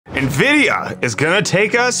Nvidia is gonna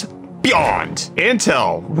take us beyond.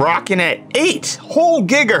 Intel rocking at 8 whole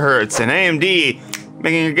gigahertz and AMD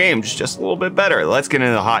making your games just a little bit better. Let's get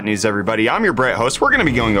into the hot news, everybody. I'm your Brett host. We're gonna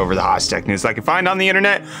be going over the hottest tech news I can find on the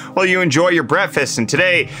internet while you enjoy your breakfast. And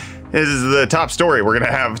today is the top story we're gonna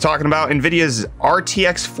have talking about Nvidia's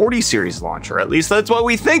RTX 40 series launch, or at least that's what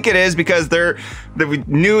we think it is, because we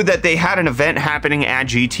knew that they had an event happening at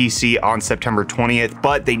GTC on September 20th,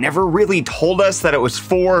 but they never really told us that it was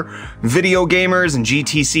for video gamers, and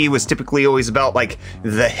GTC was typically always about like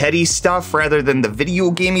the heady stuff rather than the video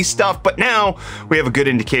gamey stuff. But now we have a good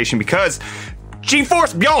indication because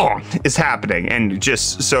GeForce Beyond is happening. And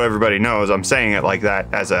just so everybody knows, I'm saying it like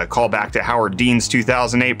that as a callback to Howard Dean's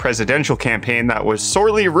 2008 presidential campaign that was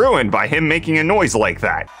sorely ruined by him making a noise like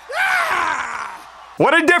that.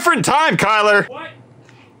 What a different time, Kyler. What?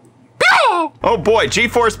 Oh boy,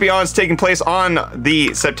 GeForce Beyond is taking place on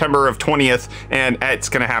the September of 20th, and it's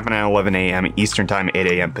gonna happen at 11 a.m. Eastern time, 8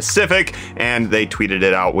 a.m. Pacific, and they tweeted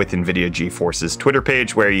it out with Nvidia GeForce's Twitter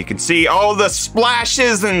page, where you can see all the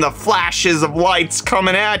splashes and the flashes of lights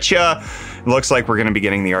coming at you. It looks like we're going to be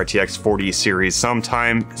getting the RTX 40 series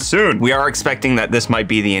sometime soon. We are expecting that this might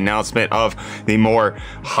be the announcement of the more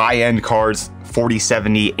high-end cards,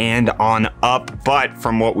 4070 and on up, but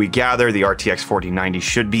from what we gather, the RTX 4090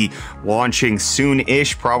 should be launching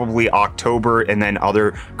soon-ish, probably October, and then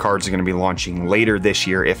other cards are going to be launching later this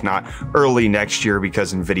year, if not early next year,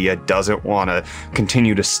 because Nvidia doesn't want to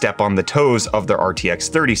continue to step on the toes of their RTX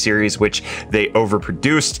 30 series, which they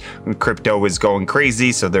overproduced. Crypto is going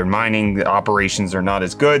crazy, so their mining operations are not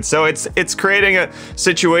as good, so it's creating a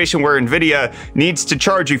situation where Nvidia needs to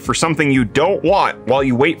charge you for something you don't want while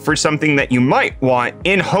you wait for something that you might want,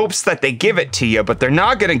 in hopes that they give it to you, but they're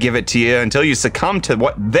not going to give it to you until you succumb to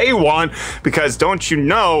what they want, because don't you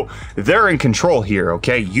know, they're in control here,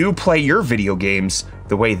 okay? You play your video games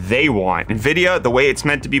the way they want. Nvidia, the way it's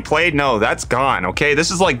meant to be played, no, that's gone, okay?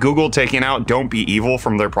 This is like Google taking out "don't be evil"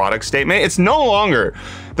 from their product statement. It's no longer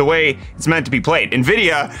the way it's meant to be played.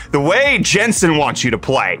 Nvidia, the way Jensen wants you to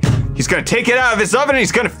play. He's gonna take it out of his oven and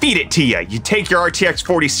he's gonna feed it to you. You take your RTX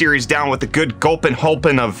 40 series down with a good gulpin'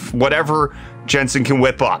 hulpin' of whatever Jensen can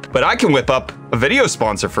whip up. But I can whip up a video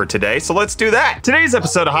sponsor for today, so let's do that. Today's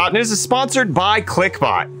episode of Hot News is sponsored by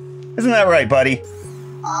ClickBot. Isn't that right, buddy?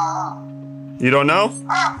 You don't know?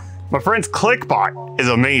 My friends, ClickBot is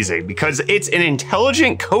amazing because it's an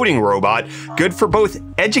intelligent coding robot, good for both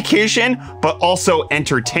education, but also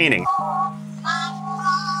entertaining.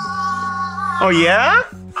 Oh yeah?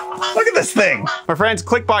 Look at this thing. My friends,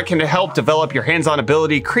 ClickBot can help develop your hands-on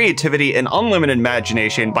ability, creativity, and unlimited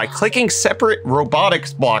imagination by clicking separate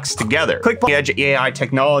robotics blocks together. ClickBot edge AI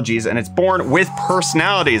technologies, and it's born with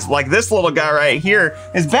personalities. Like this little guy right here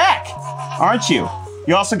is Beck, aren't you?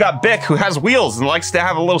 You also got Bick, who has wheels and likes to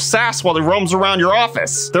have a little sass while he roams around your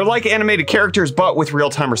office. They're like animated characters, but with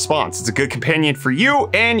real-time response. It's a good companion for you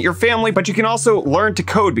and your family, but you can also learn to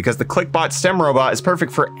code because the ClickBot STEM robot is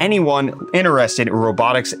perfect for anyone interested in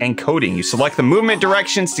robotics and coding. You select the movement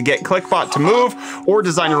directions to get ClickBot to move, or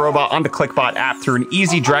design your robot on the ClickBot app through an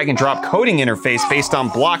easy drag-and-drop coding interface based on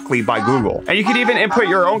Blockly by Google. And you can even input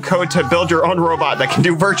your own code to build your own robot that can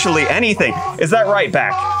do virtually anything. Is that right,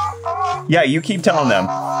 Beck? Yeah, you keep telling them.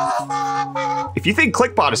 If you think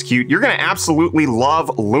ClickBot is cute, you're gonna absolutely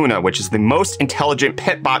love Luna, which is the most intelligent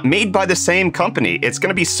pet bot made by the same company. It's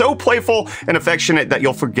gonna be so playful and affectionate that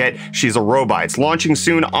you'll forget she's a robot. It's launching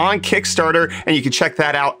soon on Kickstarter, and you can check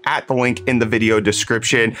that out at the link in the video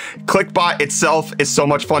description. ClickBot itself is so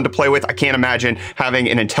much fun to play with. I can't imagine having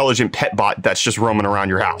an intelligent pet bot that's just roaming around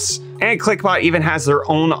your house. And ClickBot even has their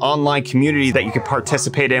own online community that you can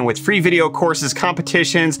participate in with free video courses,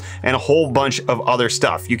 competitions, and a whole bunch of other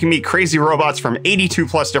stuff. You can meet crazy robots from 82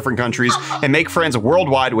 plus different countries and make friends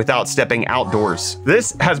worldwide without stepping outdoors.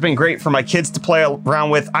 This has been great for my kids to play around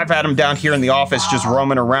with. I've had him down here in the office just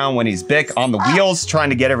roaming around when he's Bick on the wheels, trying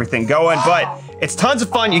to get everything going, but it's tons of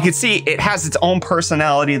fun. You can see it has its own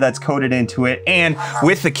personality that's coded into it, and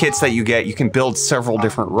with the kits that you get, you can build several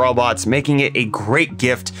different robots, making it a great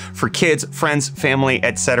gift for kids, friends, family,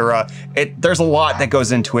 etc. There's a lot that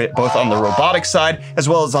goes into it, both on the robotics side as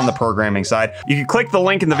well as on the programming side. You can click the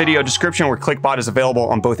link in the video description where ClickBot is available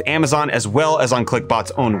on both Amazon as well as on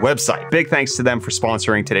ClickBot's own website. Big thanks to them for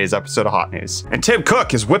sponsoring today's episode of Hot News. And Tim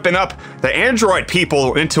Cook is whipping up the Android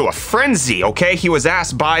people into a frenzy, okay? He was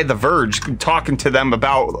asked by The Verge, talking to them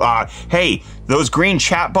about, hey, those green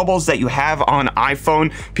chat bubbles that you have on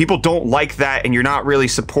iPhone, people don't like that, and you're not really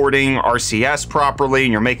supporting RCS properly,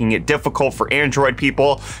 and you're making it difficult for Android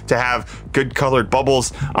people to have good colored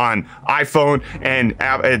bubbles on iPhone. And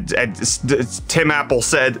Tim Apple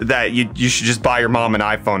said that you should just buy your mom an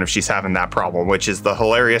iPhone if she's having that problem, which is the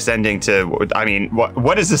hilarious ending to, I mean,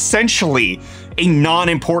 what is essentially a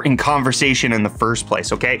non-important conversation in the first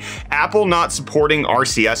place, okay? Apple not supporting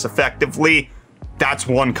RCS effectively, that's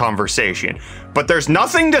one conversation. But there's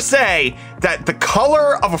nothing to say that the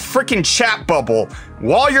color of a freaking chat bubble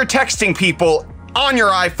while you're texting people on your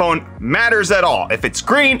iPhone matters at all. If it's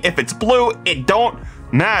green, if it's blue, it don't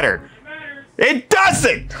matter. It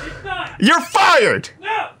doesn't! You're fired!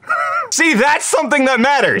 No! See, that's something that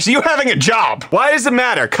matters. You having a job. Why does it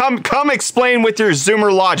matter? Come explain with your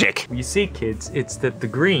Zoomer logic. You see, kids, it's that the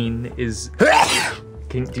green is...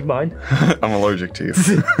 do you mind? I'm allergic to you.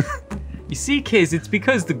 You see, kids, it's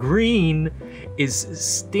because the green is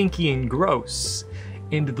stinky and gross,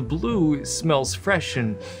 and the blue smells fresh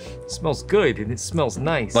and smells good, and it smells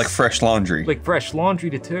nice. Like fresh laundry. Like fresh laundry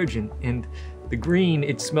detergent, and the green,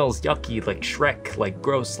 it smells yucky, like Shrek, like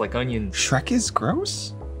gross, like onion. Shrek is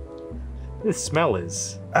gross? The smell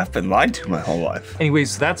is. I've been lied to my whole life.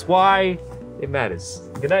 Anyways, that's why it matters.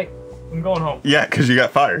 Good night. I'm going home. Yeah, because you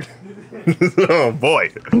got fired. Oh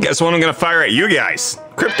boy. Guess what I'm gonna fire at you guys?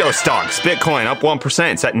 Crypto stocks. Bitcoin up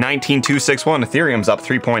 1%. It's at 19,261. Ethereum's up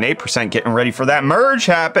 3.8%. Getting ready for that merge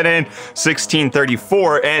happening.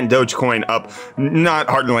 1634. And Dogecoin up not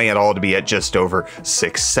hardly at all to be at just over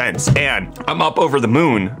 6 cents. And I'm up over the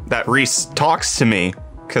moon that Reece talks to me,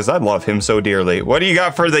 because I love him so dearly. What do you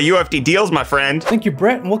got for the UFD deals, my friend? Thank you,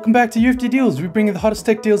 Brett, and welcome back to UFD Deals. We bring you the hottest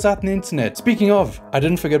tech deals out on the internet. Speaking of, I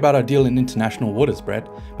didn't forget about our deal in international waters, Brett,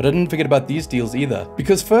 but I didn't forget about these deals either.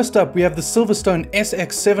 Because first up, we have the Silverstone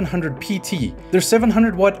SX700 PT. They're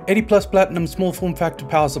 700 watt, 80 plus platinum small form factor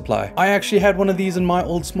power supply. I actually had one of these in my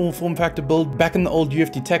old small form factor build back in the old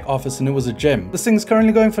UFD tech office, and it was a gem. This thing's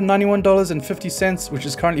currently going for $91.50, which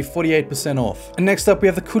is currently 48% off. And next up, we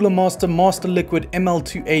have the Sticklemonster Master Liquid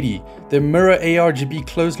ML280, the mirror ARGB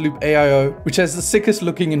closed loop AIO, which has the sickest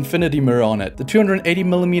looking infinity mirror on it. The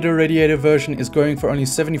 280mm radiator version is going for only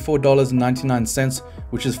 $74.99,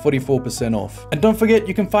 which is 44% off. And don't forget,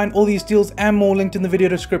 you can find all these deals and more linked in the video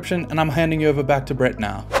description, and I'm handing you over back to Brett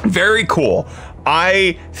now. Very cool.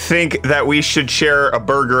 I think that we should share a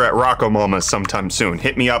burger at Rocco Mama's sometime soon.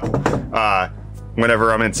 Hit me up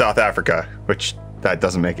whenever I'm in South Africa, which that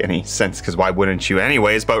doesn't make any sense because why wouldn't you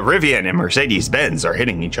anyways? But Rivian and Mercedes-Benz are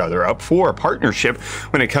hitting each other up for a partnership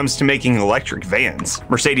when it comes to making electric vans.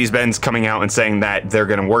 Mercedes-Benz coming out and saying that they're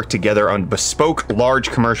going to work together on bespoke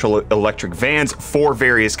large commercial electric vans for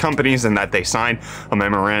various companies and that they signed a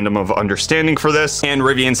memorandum of understanding for this. And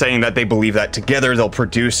Rivian saying that they believe that together they'll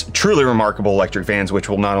produce truly remarkable electric vans which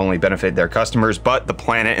will not only benefit their customers but the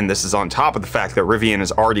planet. And this is on top of the fact that Rivian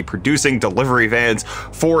is already producing delivery vans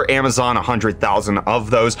for Amazon, 100,000 of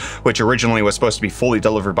those, which originally was supposed to be fully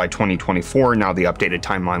delivered by 2024. Now the updated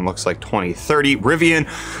timeline looks like 2030. Rivian,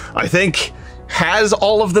 I think, has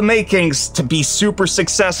all of the makings to be super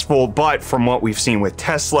successful, but from what we've seen with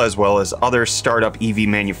Tesla as well as other startup EV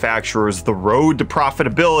manufacturers, the road to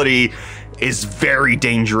profitability is very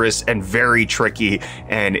dangerous and very tricky,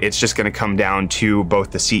 and it's just going to come down to both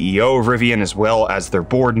the CEO of Rivian as well as their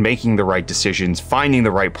board making the right decisions, finding the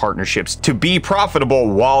right partnerships to be profitable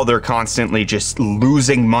while they're constantly just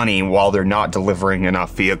losing money while they're not delivering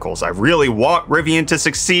enough vehicles. I really want Rivian to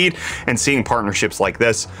succeed, and seeing partnerships like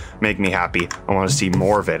this make me happy. I want to see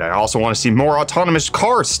more of it. I also want to see more autonomous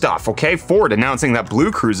car stuff, okay? Ford announcing that Blue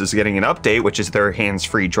Cruise is getting an update, which is their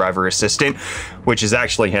hands-free driver assistant, which is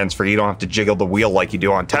actually hands-free. You don't have to jiggle the wheel like you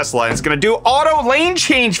do on Tesla, and it's gonna do auto lane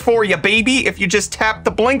change for you, baby. If you just tap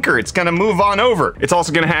the blinker, it's gonna move on over. It's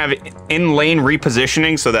also gonna have in-lane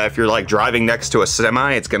repositioning so that if you're like driving next to a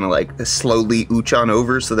semi, it's gonna like slowly ooch on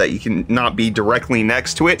over so that you can not be directly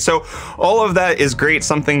next to it. So all of that is great,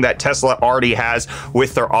 something that Tesla already has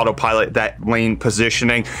with their autopilot, that lane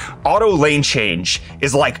positioning. Auto lane change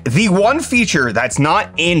is like the one feature that's not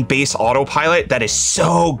in base autopilot that is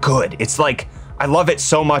so good. It's like, I love it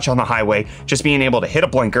so much on the highway, just being able to hit a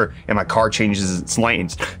blinker and my car changes its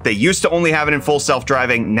lanes. They used to only have it in full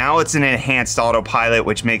self-driving. Now it's an enhanced autopilot,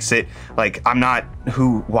 which makes it like,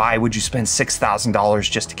 why would you spend $6,000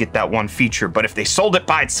 just to get that one feature? But if they sold it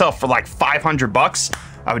by itself for like 500 bucks,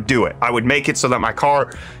 I would do it. I would make it so that my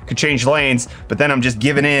car could change lanes, but then I'm just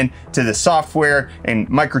giving in to the software and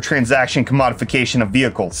microtransaction commodification of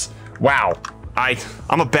vehicles. Wow.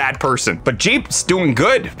 I'm a bad person, but Jeep's doing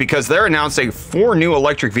good because they're announcing 4 new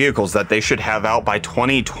electric vehicles that they should have out by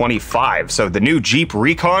 2025. So the new Jeep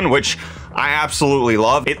Recon, which I absolutely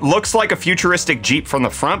love. It looks like a futuristic Jeep from the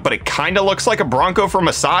front, but it kind of looks like a Bronco from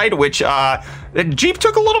a side, which the Jeep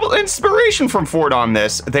took a little bit of inspiration from Ford on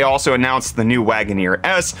this. They also announced the new Wagoneer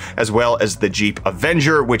S, as well as the Jeep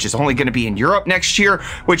Avenger, which is only going to be in Europe next year,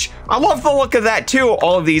 which I love the look of that too.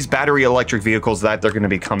 All of these battery electric vehicles that they're going to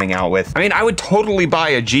be coming out with. I mean, I would totally buy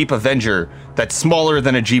a Jeep Avenger that's smaller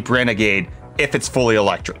than a Jeep Renegade if it's fully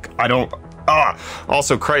electric.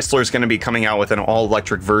 Also, Chrysler is going to be coming out with an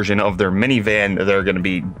all-electric version of their minivan. They're going to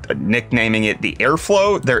be nicknaming it the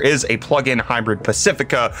Airflow. There is a plug-in hybrid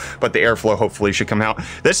Pacifica, but the Airflow hopefully should come out.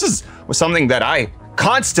 This is something that I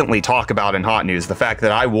constantly talk about in Hot News, the fact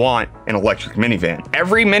that I want an electric minivan.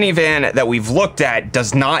 Every minivan that we've looked at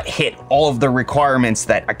does not hit all of the requirements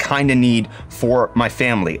that I kind of need for my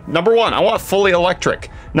family. Number one, I want fully electric.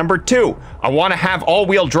 Number two, I want to have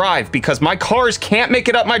all-wheel drive because my cars can't make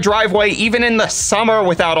it up my driveway even in the summer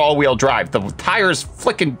without all-wheel drive. The tires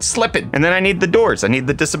flicking slipping. And then I need the doors. I need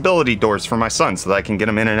the disability doors for my son so that I can get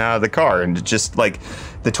him in and out of the car. And just like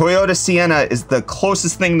the Toyota Sienna is the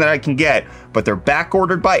closest thing that I can get, but they're back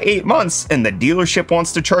ordered by 8 months and the dealership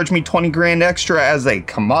wants to charge me 20 grand extra as a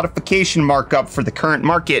commodification markup for the current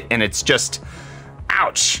market. And it's just,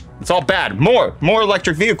 ouch. It's all bad. More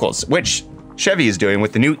electric vehicles, which Chevy is doing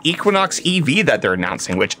with the new Equinox EV that they're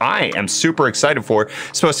announcing, which I am super excited for.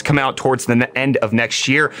 It's supposed to come out towards the end of next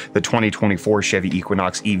year, the 2024 Chevy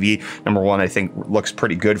Equinox EV. Number one, I think looks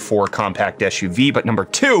pretty good for a compact SUV, but number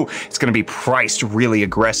two, it's going to be priced really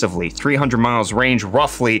aggressively. 300 miles range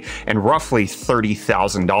roughly, and roughly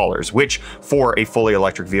 $30,000, which for a fully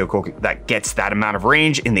electric vehicle that gets that amount of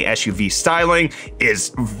range in the SUV styling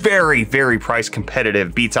is very, very price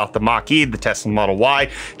competitive. Beats out the Mach-E, the Tesla Model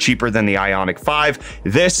Y, cheaper than the Ioniq 5.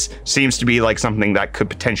 This seems to be like something that could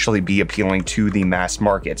potentially be appealing to the mass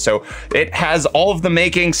market. So it has all of the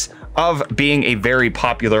makings of being a very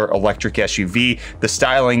popular electric SUV. The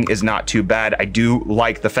styling is not too bad. I do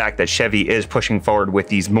like the fact that Chevy is pushing forward with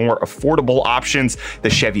these more affordable options. The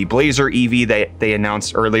Chevy Blazer EV that they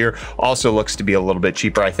announced earlier also looks to be a little bit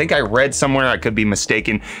cheaper. I think I read somewhere, I could be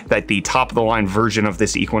mistaken, that the top of the line version of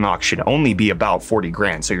this Equinox should only be about 40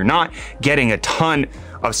 grand. So you're not getting a ton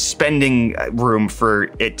of spending room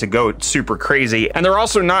for it to go super crazy. And they're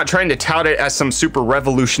also not trying to tout it as some super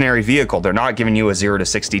revolutionary vehicle. They're not giving you a 0 to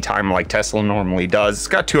 60 time like Tesla normally does. It's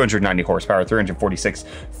got 290 horsepower, 346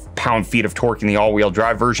 pound-feet of torque in the all-wheel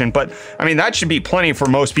drive version, but I mean, that should be plenty for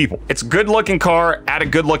most people. It's a good-looking car at a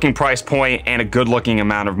good-looking price point and a good-looking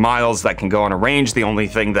amount of miles that can go on a range. The only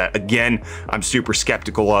thing that, again, I'm super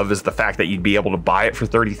skeptical of is the fact that you'd be able to buy it for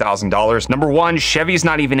 $30,000. Number one, Chevy's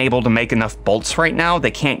not even able to make enough bolts right now.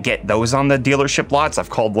 They can't get those on the dealership lots. I've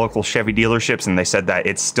called local Chevy dealerships and they said that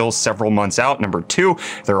it's still several months out. Number two,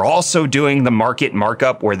 they're also doing the market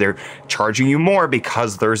markup where they're charging you more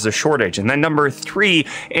because there's a shortage. And then number three,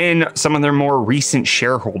 in some of their more recent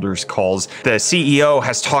shareholders calls, the CEO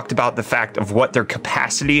has talked about the fact of what their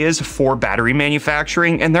capacity is for battery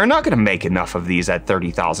manufacturing, and they're not going to make enough of these at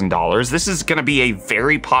 $30,000. This is going to be a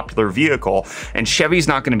very popular vehicle, and Chevy's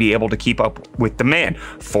not going to be able to keep up with demand.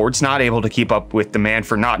 Ford's not able to keep up with demand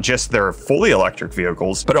for not just their fully electric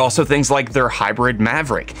vehicles, but also things like their hybrid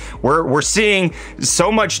Maverick. We're seeing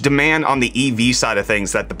so much demand on the EV side of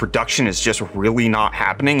things that the production is just really not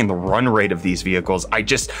happening, and the run rate of these vehicles, I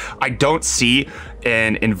don't see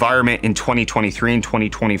an environment in 2023 and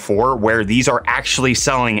 2024 where these are actually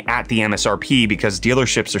selling at the MSRP, because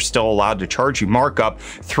dealerships are still allowed to charge you markup,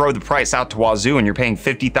 throw the price out to wazoo, and you're paying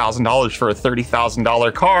 $50,000 for a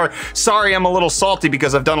 $30,000 car. Sorry, I'm a little salty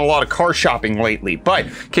because I've done a lot of car shopping lately, but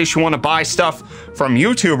in case you want to buy stuff from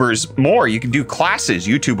YouTubers more, you can do classes.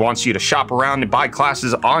 YouTube wants you to shop around and buy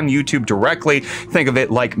classes on YouTube directly. Think of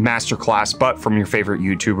it like masterclass, but from your favorite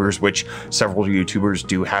YouTubers, which several YouTubers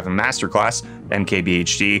do have a masterclass.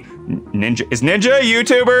 MKBHD, Ninja. Is Ninja a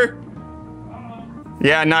YouTuber?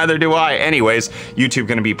 Yeah, neither do I. Anyways, YouTube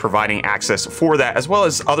going to be providing access for that, as well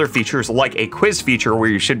as other features like a quiz feature where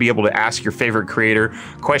you should be able to ask your favorite creator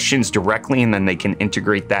questions directly, and then they can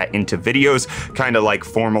integrate that into videos, kind of like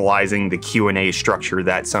formalizing the Q&A structure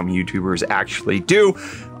that some YouTubers actually do.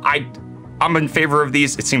 I'm in favor of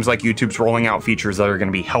these. It seems like YouTube's rolling out features that are going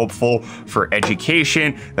to be helpful for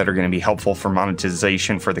education, that are going to be helpful for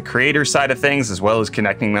monetization for the creator side of things, as well as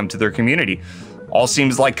connecting them to their community. all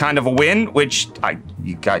seems like kind of a win, which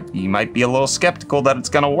you might be a little skeptical that it's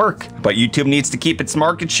gonna work. But YouTube needs to keep its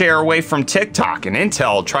market share away from TikTok, and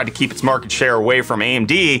Intel tried to keep its market share away from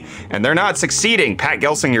AMD, and they're not succeeding. Pat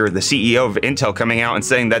Gelsinger, the CEO of Intel, coming out and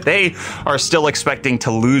saying that they are still expecting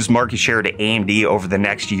to lose market share to AMD over the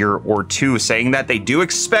next year or two, saying that they do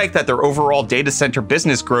expect that their overall data center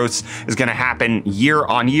business growth is gonna happen year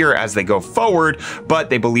on year as they go forward, but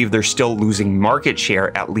they believe they're still losing market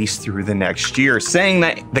share at least through the next year, saying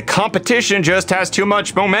that the competition just has too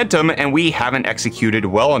much momentum and we haven't executed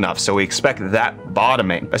well enough. So we expect that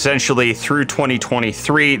bottoming. Essentially through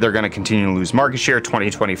 2023, they're going to continue to lose market share.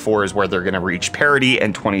 2024 is where they're going to reach parity,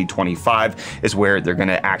 and 2025 is where they're going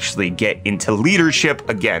to actually get into leadership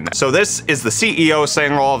again. So this is the CEO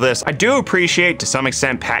saying all of this. I do appreciate to some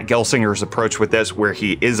extent Pat Gelsinger's approach with this, where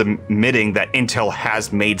he is admitting that Intel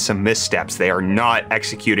has made some missteps. They are not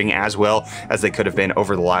executing as well as they could have been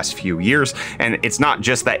over the last few years. And it's not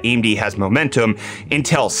just that AMD has momentum,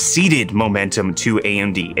 Intel ceded momentum to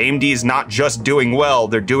AMD. AMD is not just doing well,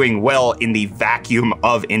 they're doing well in the vacuum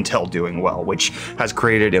of Intel doing well, which has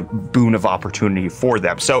created a boon of opportunity for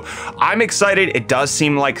them. So I'm excited. It does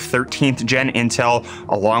seem like 13th gen Intel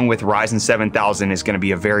along with Ryzen 7000 is going to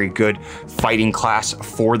be a very good fighting class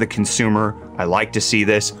for the consumer. I like to see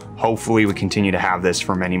this. Hopefully we continue to have this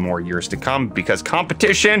for many more years to come, because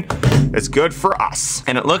competition is good for us.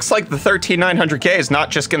 And it looks like the 13900K is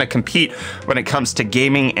not just going to compete when it comes to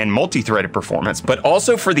gaming and multi-threaded performance, but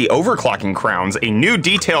also for the overclocking crowns. A new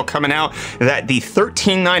detail coming out that the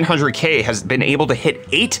 13900K has been able to hit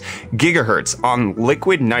 8 gigahertz on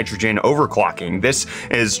liquid nitrogen overclocking. This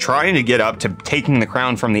is trying to get up to taking the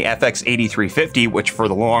crown from the FX 8350, which for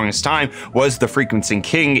the longest time was the frequency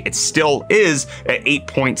king. It still is at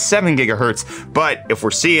 8.7 gigahertz, but if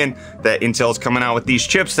we're seeing that Intel's coming out with these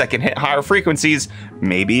chips that can hit higher frequencies,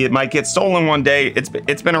 maybe it might get stolen one day.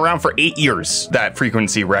 It's been around for 8 years, that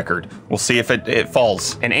frequency record. We'll see if it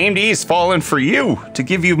falls. And AMD is falling for you to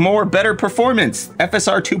give you more better performance.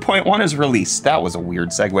 FSR 2.1 is released. That was a weird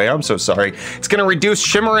segue, I'm so sorry. It's gonna reduce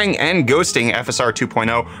shimmering and ghosting. FSR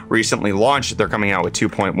 2.0 recently launched. They're coming out with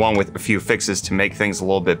 2.1 with a few fixes to make things a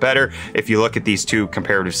little bit better. If you look at these two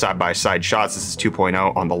comparative side-by-side shots, this is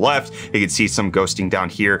 2.0 on the left. You can see some ghosting down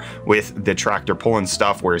here with the tractor pulling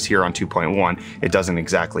stuff, whereas here on 2.1, it doesn't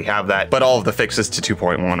exactly have that. But all of the fixes to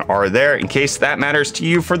 2.1 are there in case that matters to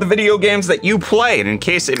you for the video games that you play. And in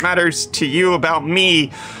case it matters to you about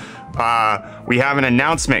me, we have an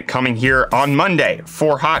announcement coming here on Monday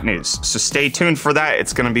for Hot News. So stay tuned for that.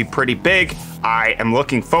 It's going to be pretty big. I am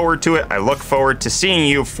looking forward to it. I look forward to seeing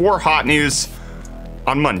you for Hot News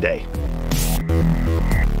on Monday.